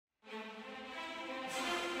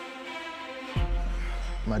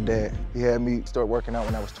My dad, he had me start working out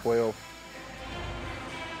when I was 12.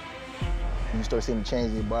 And you start seeing the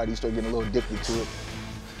change in your body, you start getting a little addicted to it.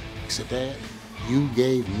 He said, Dad, you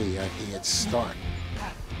gave me a head start.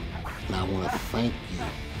 And I want to thank you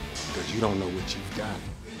because you don't know what you've done.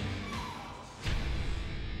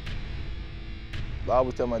 I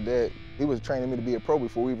always tell my dad, he was training me to be a pro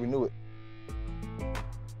before we even knew it.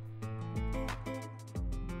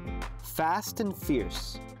 Fast and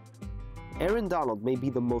fierce, Aaron Donald may be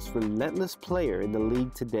the most relentless player in the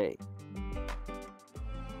league today.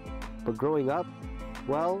 But growing up,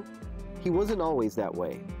 well, he wasn't always that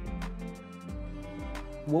way.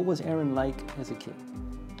 What was Aaron like as a kid?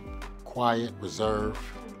 Quiet, reserved.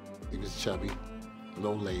 He was chubby, a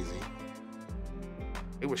little lazy.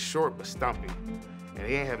 He was short but stumpy, and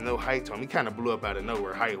he ain't have no height to him. He kind of blew up out of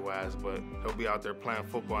nowhere height-wise, but he'll be out there playing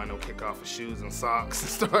football and he'll kick off his shoes and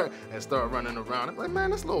socks and start running around. I'm like,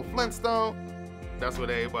 man, this little Flintstone. That's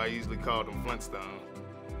what everybody usually called him, Flintstone.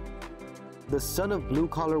 The son of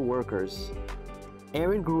blue-collar workers,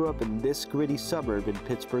 Aaron grew up in this gritty suburb in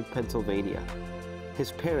Pittsburgh, Pennsylvania.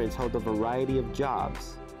 His parents held a variety of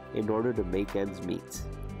jobs in order to make ends meet.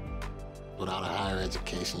 Without a higher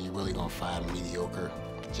education, you're really gonna find mediocre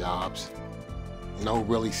jobs. No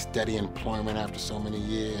really steady employment after so many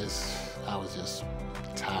years. I was just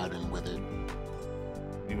tired and withered.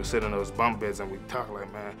 We would sit in those bunk beds and we'd talk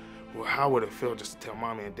like, man, well, how would it feel just to tell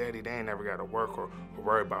mommy and daddy they ain't never got to work or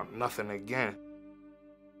worry about nothing again?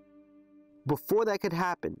 Before that could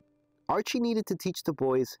happen, Archie needed to teach the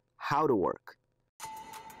boys how to work.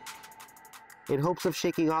 In hopes of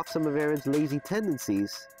shaking off some of Aaron's lazy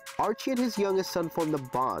tendencies, Archie and his youngest son formed a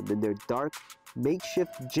bond in their dark,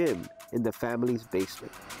 makeshift gym in the family's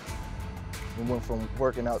basement. We went from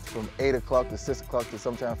working out from 8 o'clock to 6 o'clock to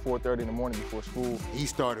sometimes 4:30 in the morning before school. He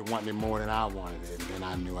started wanting it more than I wanted it, and then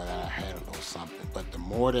I knew I had a little something. But the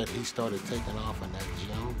more that he started taking off in that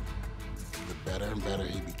gym, the better and better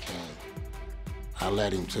he became. I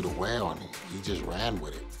led him to the well, and he just ran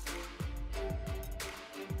with it.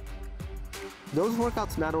 Those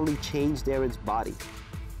workouts not only changed Aaron's body,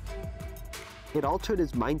 it altered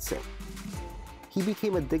his mindset. He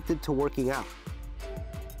became addicted to working out,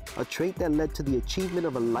 a trait that led to the achievement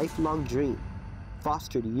of a lifelong dream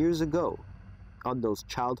fostered years ago on those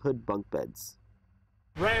childhood bunk beds.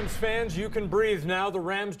 Rams fans, you can breathe now. The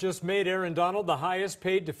Rams just made Aaron Donald the highest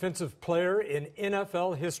paid defensive player in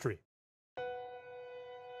NFL history.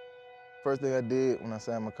 First thing I did when I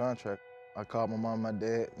signed my contract, I called my mom and my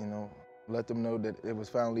dad, let them know that it was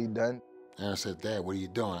finally done. Aaron said, Dad, what are you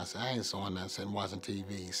doing? I said, I ain't doing nothing. I said, I'm watching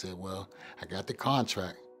TV. He said, well, I got the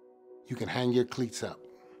contract. You can hang your cleats up.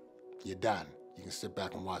 You're done. You can sit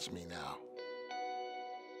back and watch me now.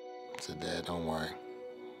 I said, Dad, don't worry.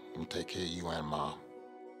 I'm gonna take care of you and Mom.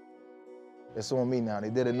 It's on me now. They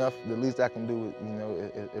did enough. The least I can do,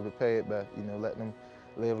 it repay it by, letting them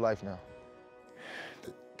live life now.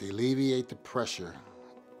 To alleviate the pressure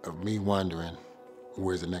of me wondering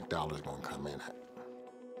where's the next dollar gonna come in at.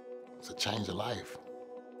 It's a change of life.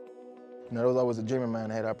 There was always a dream of mine.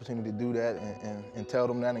 I had the opportunity to do that and tell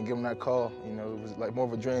them that and give them that call. It was like more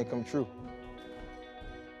of a dream come true.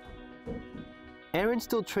 Aaron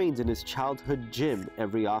still trains in his childhood gym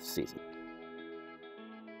every offseason.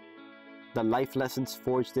 The life lessons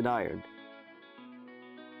forged in iron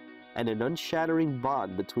and an unshattering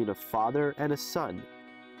bond between a father and a son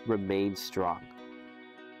remain strong.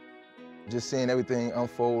 Just seeing everything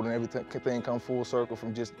unfold and everything come full circle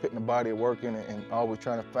from just putting the body at work in and always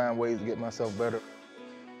trying to find ways to get myself better.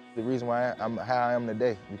 The reason why I'm how I am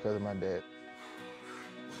today, because of my dad.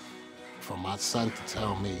 For my son to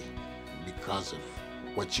tell me, because of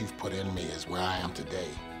what you've put in me is where I am today,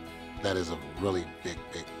 that is a really big,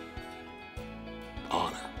 big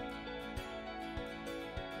honor.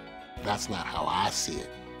 That's not how I see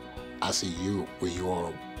it. I see you where you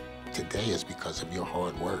are today is because of your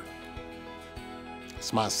hard work.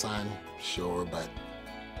 It's my son, sure, but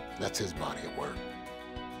that's his body of work.